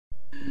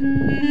Huh?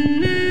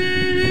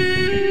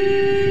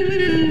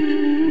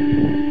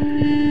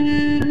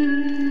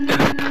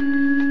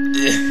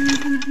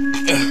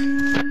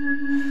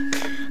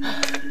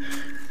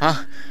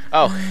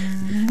 Oh,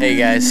 hey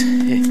guys,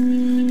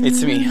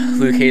 it's me,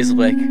 Luke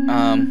Hazelbeck.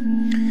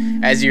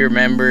 As you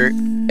remember,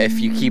 if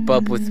you keep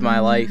up with my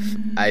life,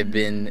 I've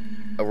been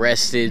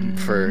arrested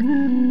for,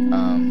 I'm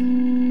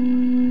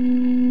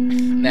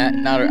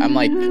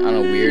like on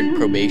a weird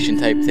probation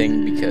type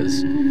thing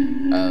because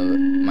of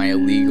my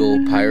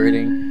illegal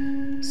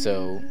pirating.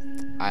 So,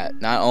 I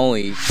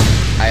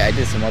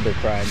did some other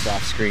crimes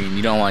off screen.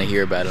 You don't want to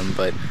hear about them,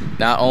 but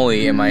not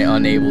only am I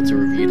unable to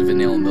review the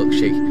vanilla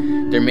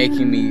milkshake, they're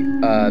making me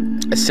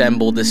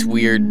assemble this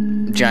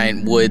weird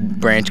giant wood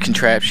branch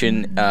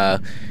contraption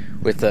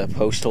with a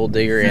post hole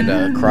digger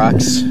and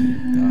Crocs.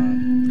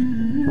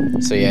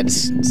 So yeah,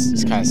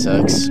 this kind of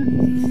sucks.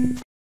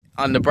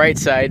 On the bright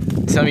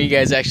side, some of you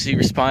guys actually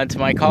responded to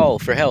my call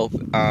for help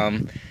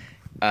in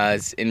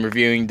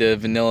reviewing the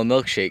vanilla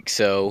milkshake.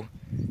 So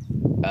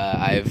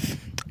I've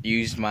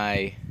used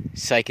my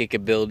psychic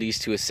abilities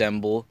to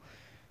assemble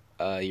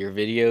your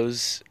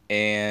videos,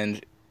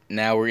 and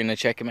now we're gonna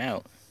check them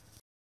out.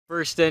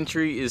 First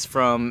entry is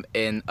from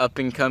an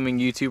up-and-coming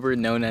YouTuber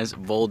known as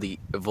Vold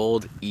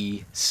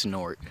E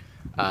Snort.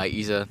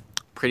 He's a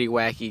pretty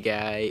wacky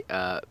guy,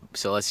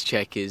 so let's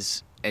check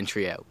his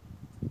entry out.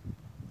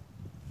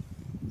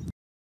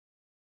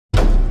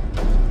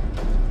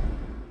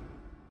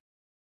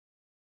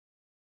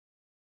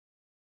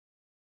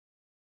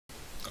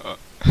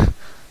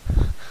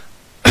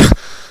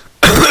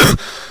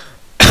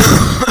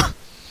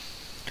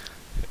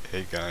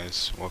 Hey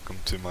guys, welcome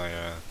to my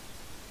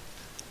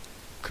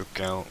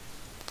cookout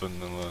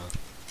vanilla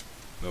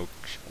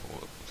milkshake.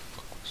 What the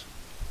fuck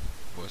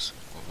what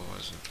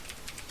was it?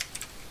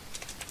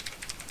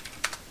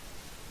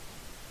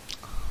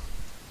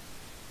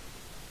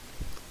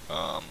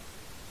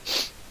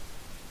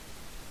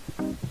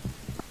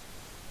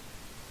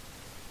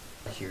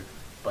 Here,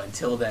 but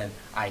until then,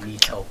 I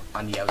need help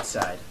on the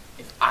outside.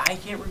 If I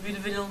can't review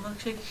the vanilla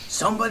milkshake,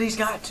 somebody's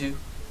got to.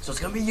 So it's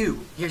gonna be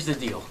you. Here's the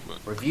deal: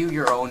 review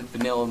your own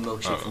vanilla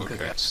milkshake from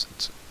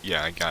Cookout.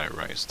 Yeah, I got it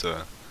right. It's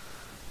the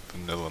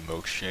vanilla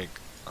milkshake.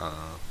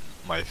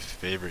 My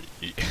favorite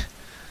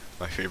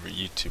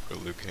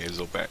YouTuber, Luke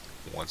Hazelbeck,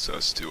 wants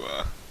us to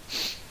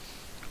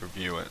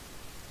review it.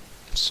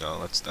 So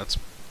let's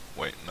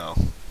wait. No,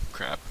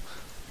 crap.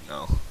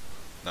 No.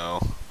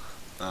 Hold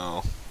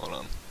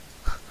on.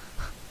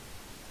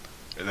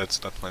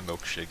 That's my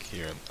milkshake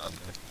here. I'm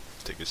gonna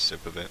take a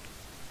sip of it.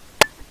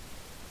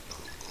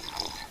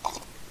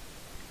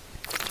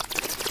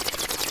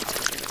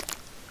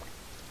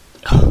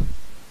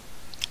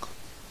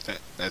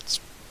 That's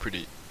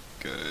pretty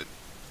good.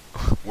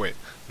 Wait,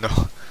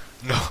 no.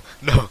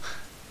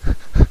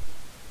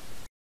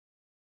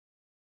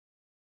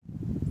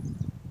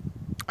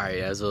 Alright,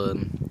 that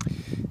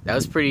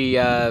was pretty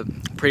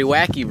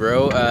wacky,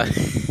 bro.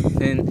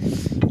 And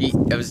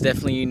that was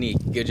definitely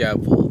unique. Good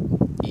job,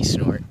 Vold E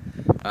Snort.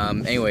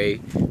 Anyway,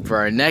 for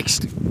our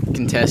next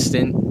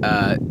contestant,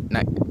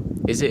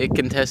 is it a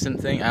contestant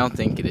thing? I don't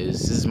think it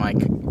is. This is my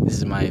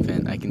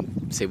event. I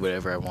can say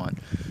whatever I want.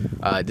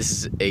 This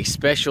is a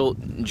special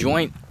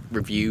joint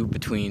review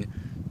between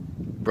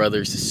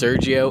brothers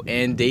Sergio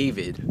and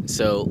David.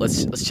 So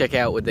let's check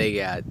out what they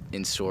got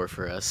in store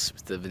for us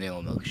with the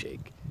vanilla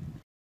milkshake.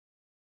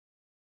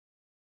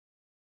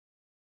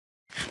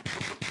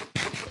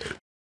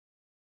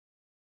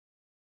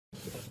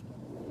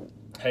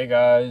 Hey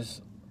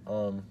guys,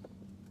 I'm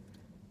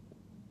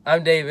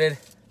David.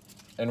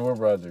 And we're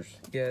brothers.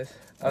 Yes,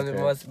 I'm the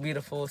most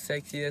beautiful,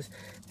 sexiest,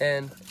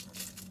 and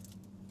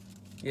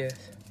yes,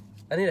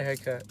 I need a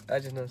haircut. I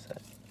just noticed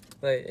that.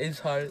 Like, it's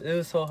hard. It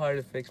was so hard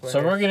to fix my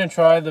hair. So we're gonna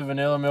try the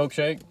vanilla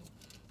milkshake.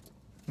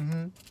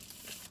 And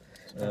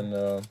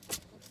the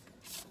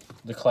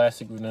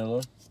classic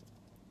vanilla.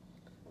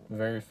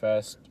 Very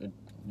fast.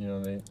 You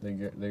know, they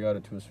got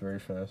it to us very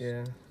fast.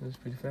 Yeah, it was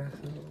pretty fast.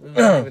 It was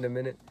not even a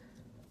minute.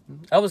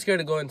 I was scared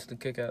to go into the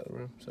cookout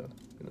room, so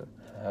you know.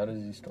 How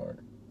does he start?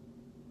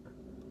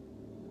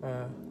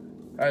 All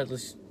right,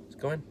 let's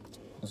go in.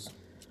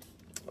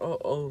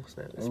 Oh,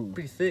 snap! It's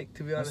pretty thick,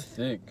 to be honest. It's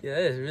thick. Yeah,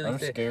 it is really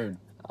thick. I'm scared.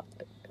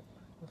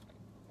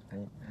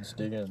 Let's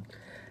dig in.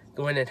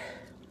 Going in.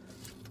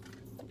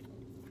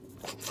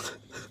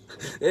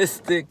 It's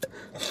thick.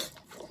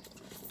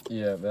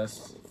 Yeah,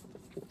 that's.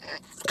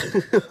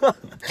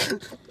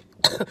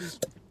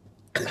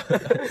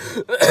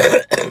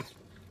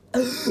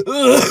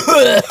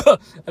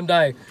 I'm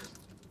dying.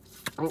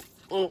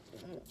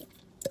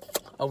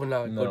 I would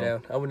not go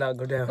down. I would not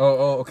go down.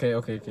 Oh, okay.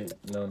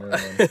 No, never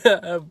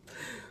mind.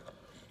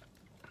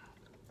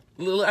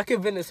 I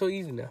can bend it so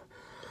easy now.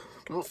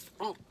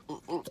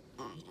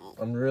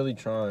 I'm really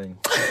trying.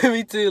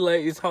 Me too,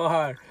 like, it's so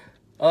hard.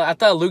 I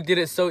thought Luke did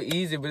it so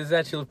easy, but it's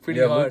actually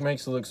pretty hard. Yeah, Luke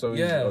makes it look so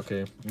easy.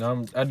 Okay,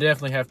 now I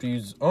definitely have to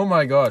use... Oh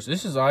my gosh,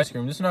 this is ice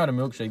cream. This is not a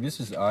milkshake. This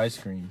is ice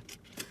cream.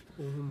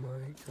 Oh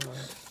my god.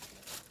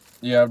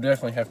 Yeah, I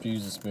definitely have to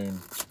use a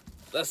spoon.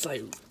 That's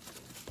like...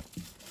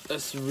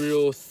 That's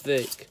real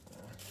thick.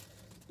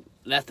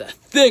 That's a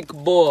thick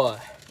boy.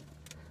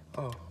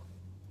 Oh.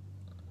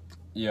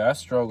 Yeah, I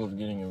struggled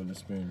getting it with a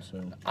spoon,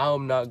 so.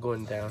 I'm not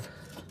going down.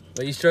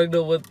 But you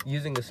struggled with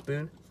using a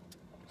spoon?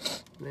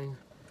 Dang.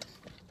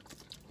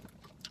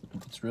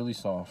 It's really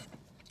soft.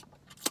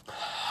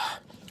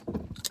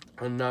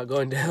 I'm not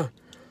going down.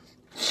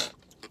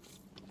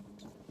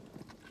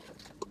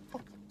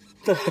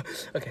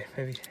 Okay,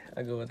 maybe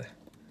I go with it.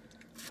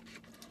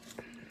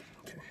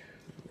 Okay.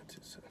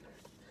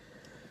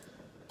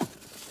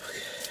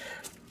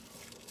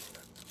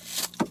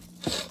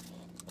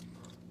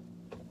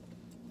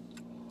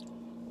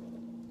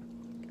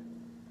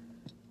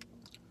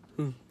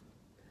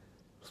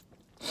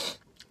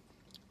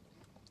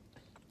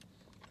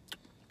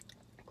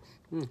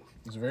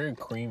 It's very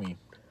creamy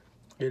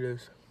It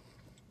is.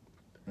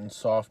 and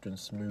soft and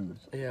smooth.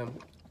 Yeah.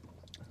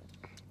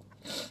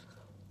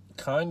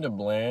 Kind of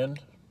bland.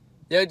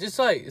 Yeah, just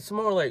like, it's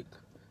more like,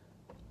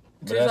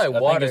 it tastes like I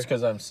water. think it's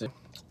because I'm sick.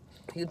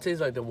 It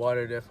tastes like the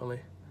water, definitely.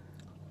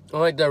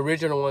 Unlike the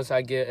original ones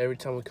I get every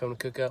time we come to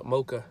cook out.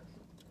 Mocha.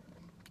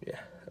 Yeah,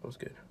 that was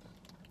good.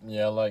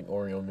 Yeah, I like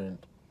Oreo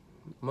mint.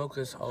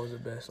 Mocha's always the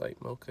best.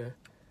 Like, mocha.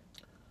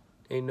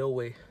 Ain't no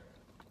way.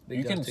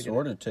 You can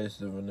sort of taste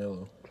the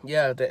vanilla.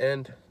 Yeah, at the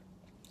end.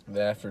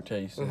 The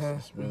aftertaste is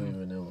it's really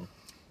vanilla.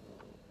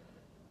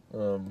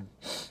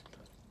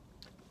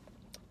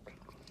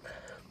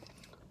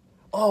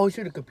 Oh, we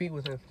should have competed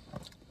with him.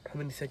 How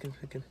many seconds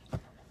we can?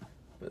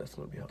 But that's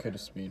gonna be hard. Could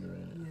have speed ran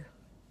it. Yeah.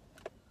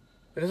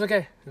 But it's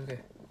okay. It's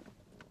okay.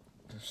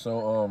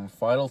 So,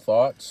 final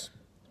thoughts.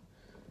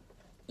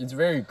 It's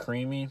very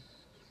creamy,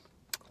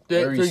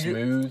 Thick, very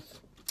smooth.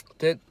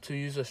 Thick to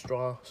use a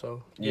straw,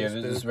 so. Yeah,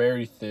 it's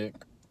very thick.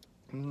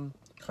 Mm-hmm.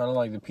 Kind of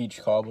like the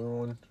peach cobbler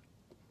one.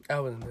 I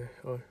wasn't there.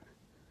 Or...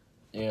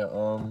 Yeah,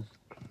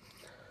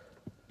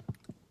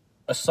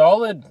 a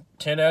solid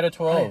 10 out of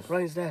 12.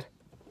 Ryan's dad.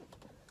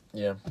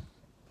 Yeah.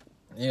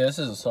 Yeah, this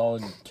is a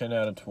solid 10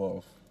 out of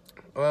 12.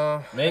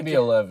 Maybe I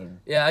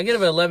 11. Yeah, I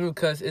give it 11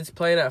 because it's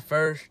plain at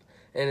first,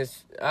 and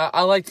it's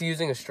I like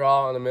using a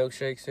straw on the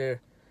milkshakes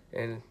here,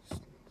 and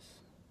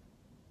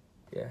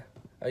yeah,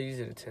 I use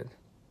it at 10.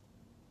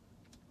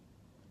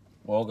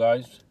 Well,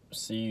 guys,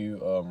 see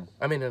you.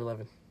 I mean at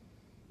 11.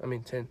 I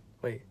mean 10.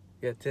 Wait,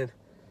 yeah, 10.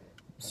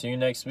 See you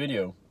next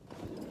video.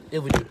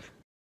 If we do.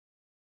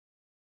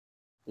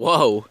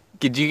 Whoa,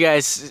 could you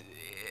guys...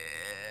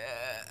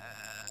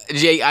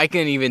 Jake, I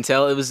couldn't even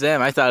tell it was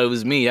them. I thought it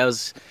was me. That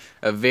was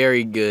a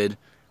very good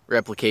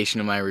replication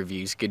of my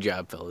reviews. Good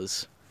job,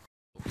 fellas.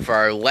 For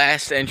our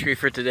last entry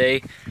for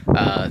today,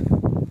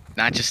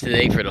 not just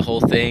today, for the whole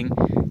thing,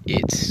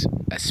 it's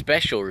a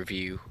special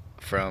review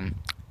from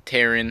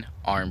Terran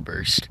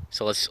Armburst.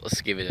 So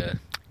let's give it a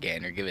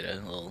gander, give it a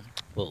little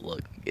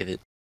look. Give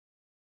it.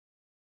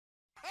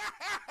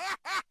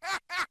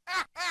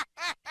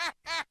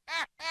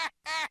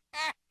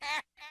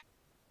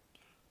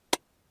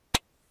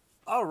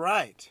 All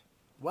right,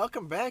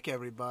 welcome back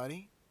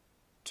everybody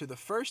to the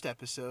first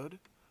episode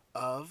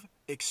of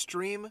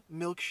Extreme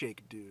Milkshake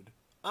Dude.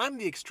 I'm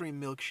the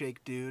Extreme Milkshake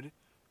Dude,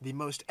 the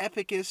most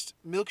epicest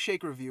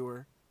milkshake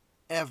reviewer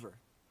ever.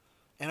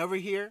 And over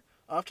here,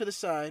 off to the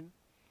side,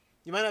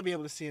 you might not be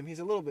able to see him, he's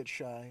a little bit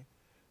shy.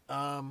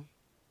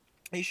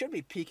 He should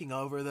be peeking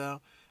over though.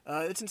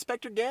 It's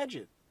Inspector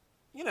Gadget.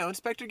 You know,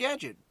 Inspector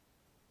Gadget.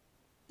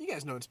 You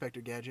guys know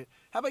Inspector Gadget.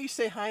 How about you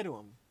say hi to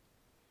him,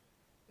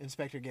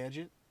 Inspector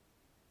Gadget?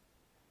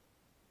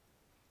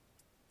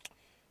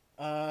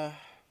 Okay,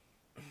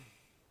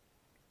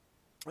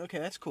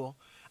 that's cool.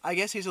 I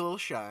guess he's a little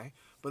shy,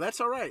 but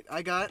that's alright.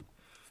 I got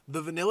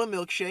the vanilla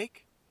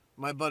milkshake.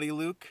 My buddy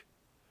Luke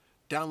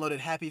downloaded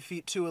Happy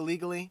Feet 2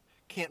 illegally.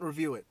 Can't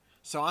review it.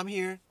 So I'm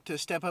here to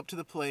step up to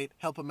the plate,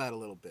 help him out a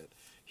little bit.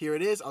 Here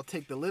it is. I'll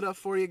take the lid off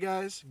for you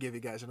guys, give you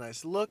guys a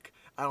nice look.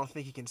 I don't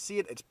think you can see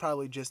it. It's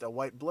probably just a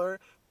white blur,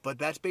 but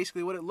that's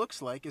basically what it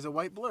looks like, is a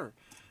white blur.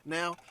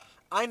 Now,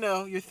 I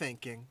know you're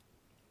thinking,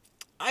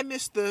 I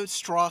missed the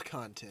straw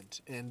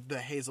content in the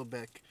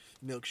Hazelbeck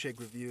milkshake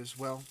reviews.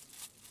 Well,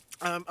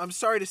 I'm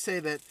sorry to say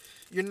that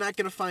you're not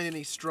going to find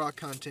any straw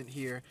content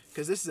here,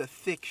 because this is a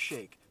thick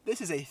shake.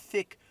 This is a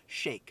thick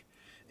shake,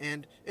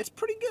 and it's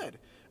pretty good.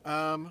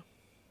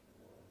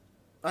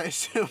 I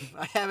assume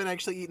I haven't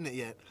actually eaten it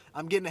yet.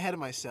 I'm getting ahead of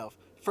myself.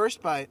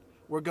 First bite,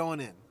 we're going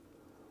in.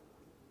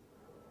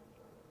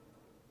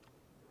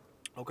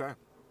 Okay.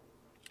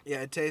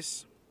 Yeah, it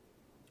tastes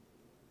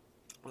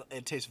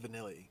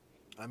vanilla-y.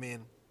 I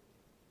mean,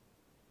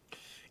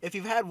 if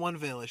you've had one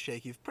vanilla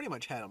shake, you've pretty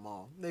much had them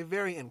all. They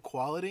vary in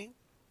quality,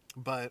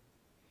 but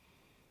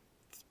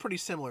it's pretty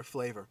similar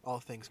flavor, all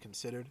things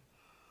considered.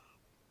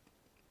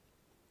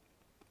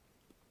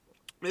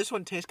 This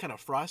one tastes kind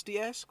of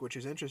Frosty-esque, which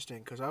is interesting,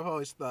 because I've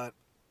always thought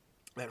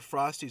that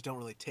Frosties don't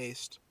really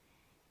taste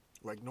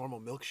like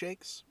normal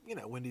milkshakes. You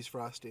know, Wendy's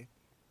Frosty.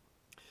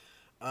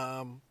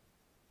 How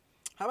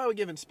about we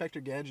give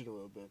Inspector Gadget a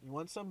little bit? You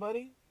want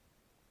somebody?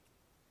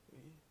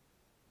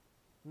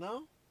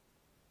 No?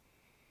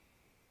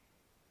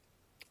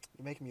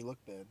 You're making me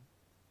look bad.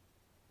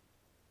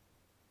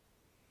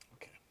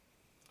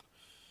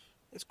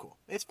 It's cool.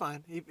 It's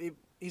fine.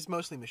 He's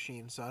mostly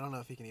machine, so I don't know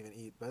if he can even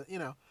eat. But, you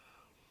know,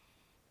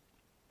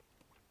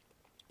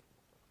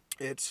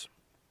 it's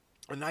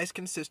a nice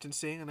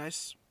consistency, a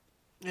nice,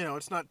 you know,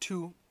 it's not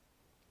too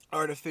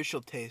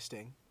artificial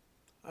tasting.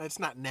 It's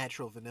not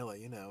natural vanilla,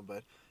 you know,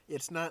 but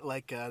it's not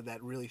like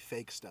that really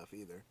fake stuff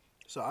either.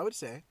 So I would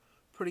say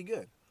pretty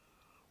good.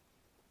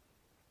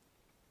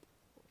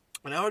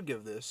 And I would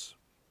give this,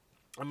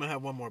 I'm going to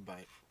have one more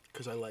bite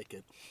because I like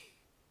it.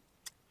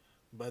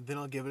 But then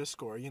I'll give it a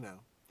score, you know.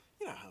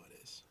 You know how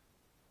it is.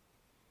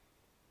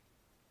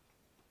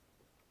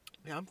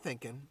 Yeah, I'm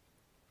thinking,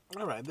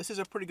 all right, this is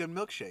a pretty good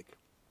milkshake.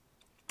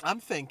 I'm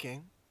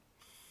thinking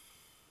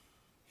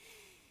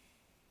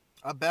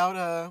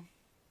about,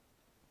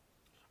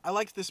 I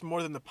liked this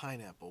more than the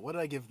pineapple. What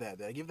did I give that?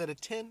 Did I give that a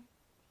 10?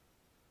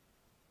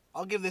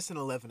 I'll give this an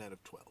 11 out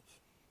of 12.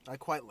 I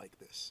quite like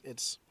this.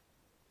 It's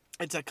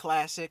a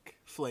classic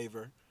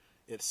flavor.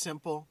 It's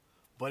simple,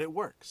 but it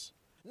works.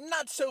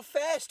 Not so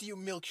fast, you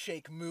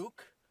milkshake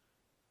mook.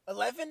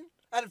 11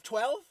 out of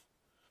 12?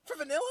 For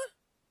vanilla?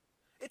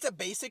 It's a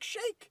basic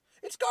shake.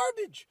 It's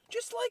garbage.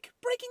 Just like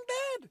Breaking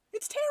Bad.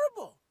 It's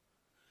terrible.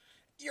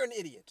 You're an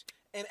idiot.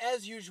 And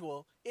as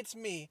usual, it's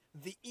me,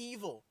 the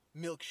evil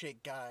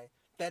milkshake guy,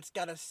 that's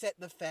gotta set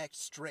the facts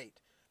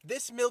straight.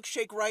 This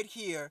milkshake right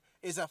here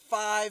is a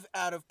 5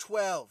 out of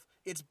 12.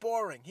 It's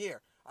boring.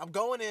 Here, I'm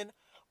going in.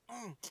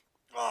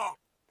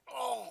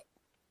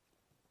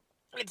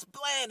 It's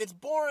bland, it's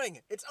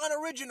boring, it's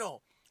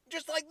unoriginal.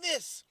 Just like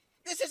this.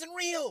 This isn't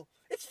real.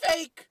 It's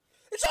fake.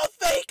 It's all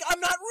fake. I'm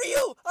not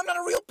real. I'm not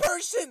a real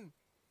person.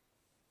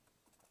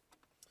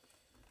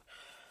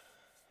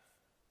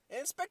 And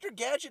Inspector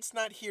Gadget's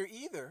not here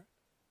either.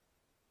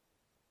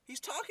 He's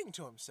talking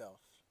to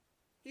himself.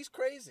 He's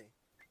crazy.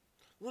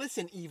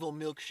 Listen, evil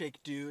milkshake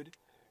dude.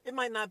 It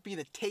might not be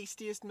the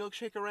tastiest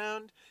milkshake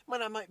around.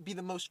 It might be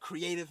the most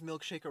creative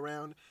milkshake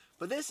around.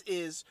 But this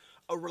is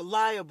a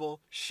reliable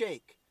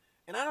shake.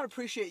 And I don't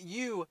appreciate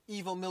you,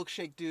 evil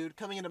milkshake dude,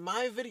 coming into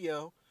my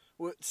video,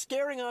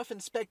 scaring off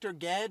Inspector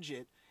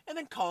Gadget, and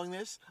then calling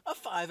this a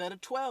 5 out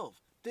of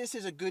 12. This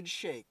is a good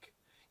shake.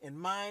 And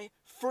my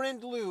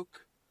friend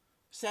Luke,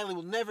 sadly,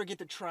 will never get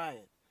to try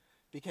it,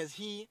 because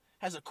he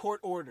has a court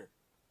order.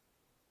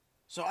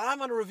 So I'm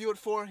going to review it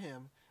for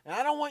him, and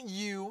I don't want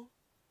you,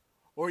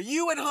 or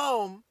you at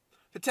home,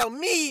 to tell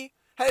me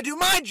how to do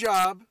my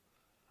job.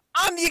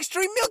 I'm the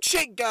Extreme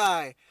Milkshake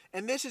guy.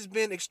 And this has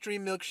been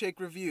Extreme Milkshake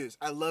Reviews.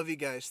 I love you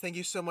guys. Thank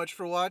you so much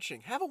for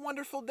watching. Have a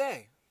wonderful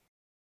day.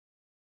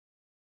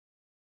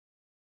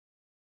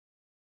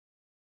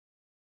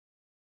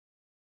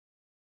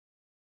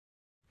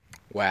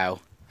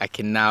 Wow, I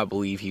cannot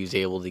believe he was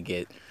able to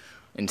get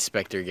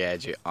Inspector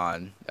Gadget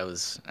on.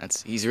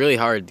 He's really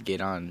hard to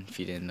get on. If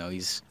you didn't know,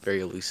 he's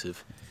very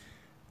elusive.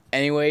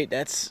 Anyway,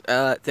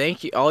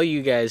 thank you all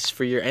you guys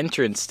for your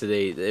entrance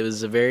today. It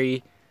was a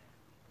very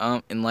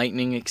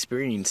enlightening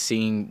experience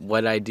seeing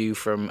what I do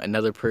from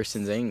another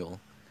person's angle.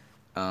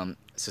 So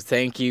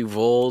thank you,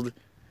 Vold,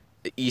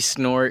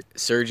 Eastnort,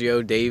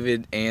 Sergio,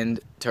 David, and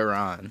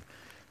Tehran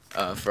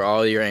for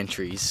all your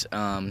entries.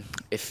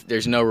 If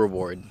there's no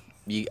reward,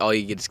 all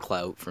you get is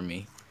clout from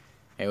me.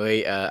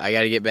 Anyway, I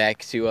got to get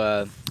back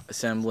to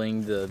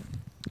assembling the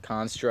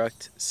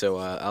construct, so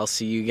I'll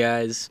see you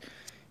guys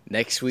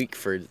next week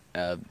for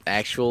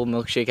actual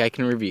milkshake I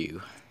can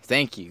review.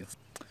 Thank you.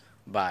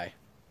 Bye.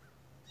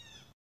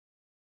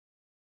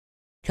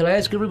 Can I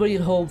ask everybody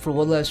at home for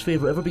one last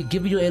favor? Everybody,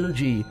 give me your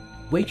energy.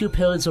 Wake your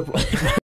parents up right